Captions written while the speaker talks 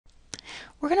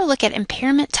We're going to look at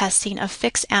impairment testing of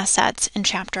fixed assets in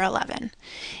Chapter 11.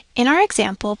 In our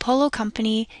example, Polo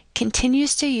Company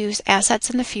continues to use assets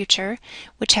in the future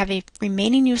which have a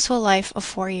remaining useful life of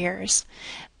 4 years.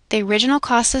 The original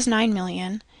cost is $9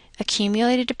 million.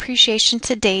 Accumulated depreciation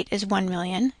to date is $1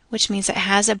 million, which means it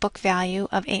has a book value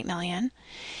of $8 million.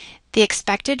 The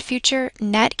expected future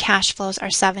net cash flows are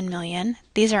 $7 million.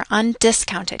 These are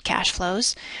undiscounted cash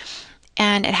flows,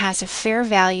 and it has a fair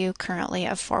value currently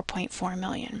of $4.4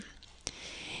 million.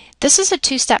 This is a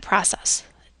two-step process.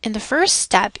 In the first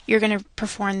step, you're going to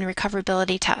perform the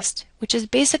recoverability test, which is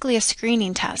basically a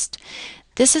screening test.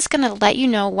 This is going to let you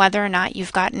know whether or not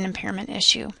you've got an impairment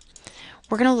issue.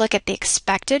 We're going to look at the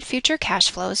expected future cash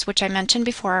flows, which I mentioned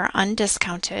before are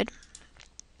undiscounted,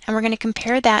 and we're going to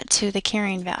compare that to the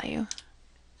carrying value.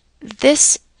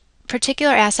 This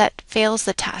particular asset fails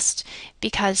the test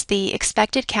because the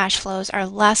expected cash flows are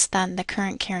less than the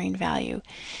current carrying value.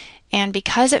 And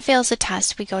because it fails the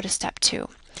test, we go to step 2.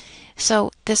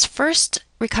 So this first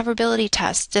recoverability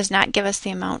test does not give us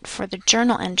the amount for the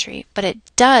journal entry, but it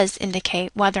does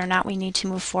indicate whether or not we need to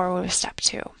move forward with step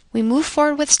 2. We move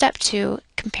forward with step 2,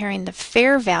 comparing the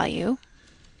fair value,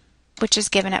 which is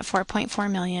given at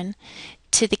 $4.4 million,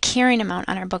 to the carrying amount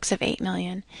on our books of $8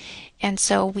 million. And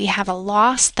so we have a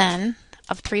loss then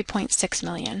of $3.6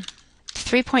 million.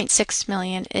 $3.6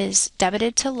 million is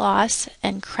debited to loss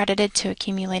and credited to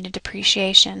accumulated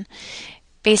depreciation.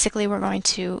 Basically, we're going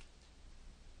to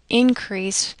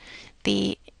increase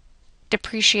the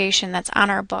depreciation that's on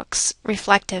our books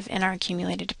reflective in our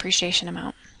accumulated depreciation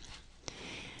amount.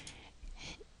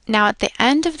 Now at the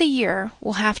end of the year,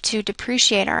 we'll have to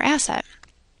depreciate our asset.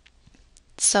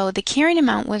 So the carrying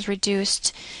amount was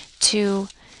reduced to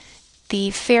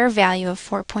the fair value of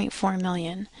 $4.4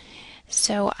 million.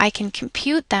 So I can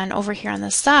compute then over here on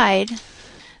the side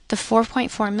the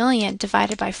 $4.4 million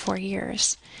divided by 4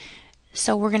 years.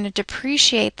 So we're going to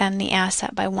depreciate then the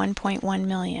asset by $1.1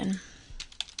 million.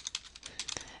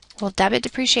 We'll debit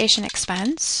depreciation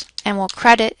expense and we'll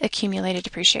credit accumulated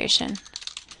depreciation.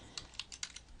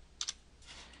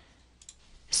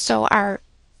 So our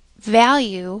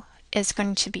value is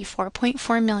going to be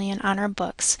 $4.4 million on our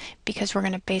books because we're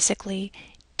going to basically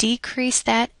decrease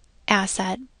that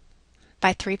asset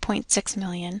by $3.6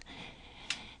 million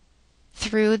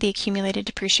through the accumulated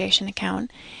depreciation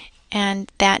account, and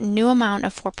that new amount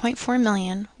of $4.4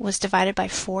 million was divided by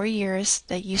 4 years,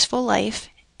 the useful life,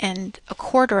 and a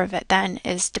quarter of it then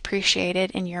is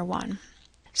depreciated in year 1.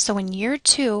 So in year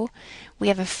 2, we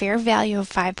have a fair value of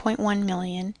 $5.1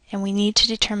 million, and we need to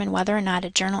determine whether or not a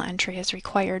journal entry is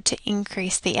required to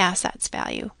increase the asset's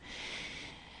value.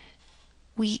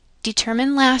 We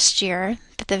determined last year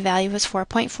that the value was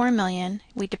 $4.4 million.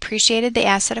 We depreciated the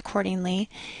asset accordingly,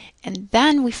 and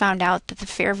then we found out that the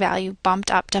fair value bumped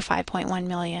up to $5.1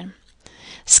 million.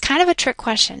 It's kind of a trick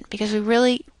question because we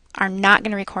really are not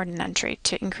going to record an entry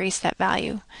to increase that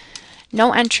value.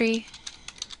 No entry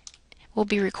will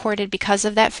be recorded because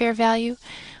of that fair value.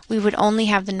 We would only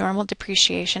have the normal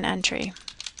depreciation entry.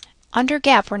 Under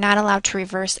GAAP, we're not allowed to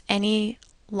reverse any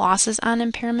losses on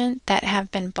impairment that have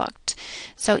been booked.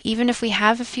 So even if we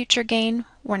have a future gain,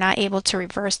 we're not able to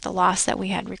reverse the loss that we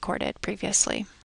had recorded previously.